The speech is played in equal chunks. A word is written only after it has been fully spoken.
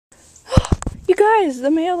You guys, the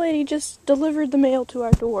mail lady just delivered the mail to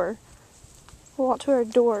our door. Well, not to our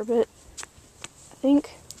door, but I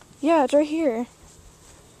think, yeah, it's right here.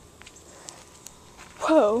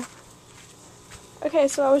 Whoa. Okay,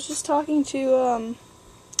 so I was just talking to,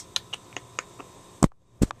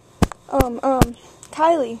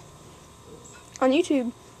 Kylie on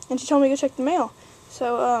YouTube, and she told me to go check the mail.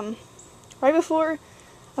 So, right before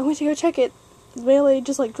I went to go check it, the mail lady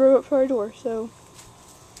just, like, drove up to our door, so.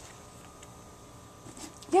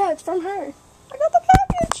 Yeah, it's from her. I got the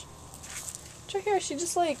package! Check here, she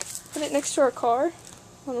just, like, put it next to our car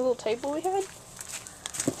on the little table we had.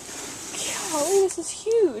 Golly, this is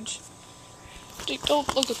huge. Dude,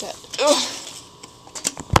 don't look at that. Ugh.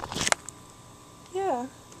 Yeah.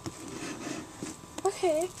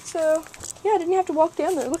 Okay, so, yeah, I didn't have to walk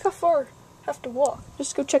down there. Look how far I have to walk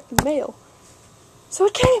just to go check the mail. So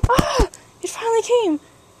it came! Ah! It finally came!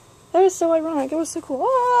 That was so ironic. It was so cool.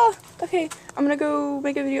 Ah! Okay, I'm gonna go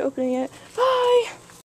make a video opening it. Bye!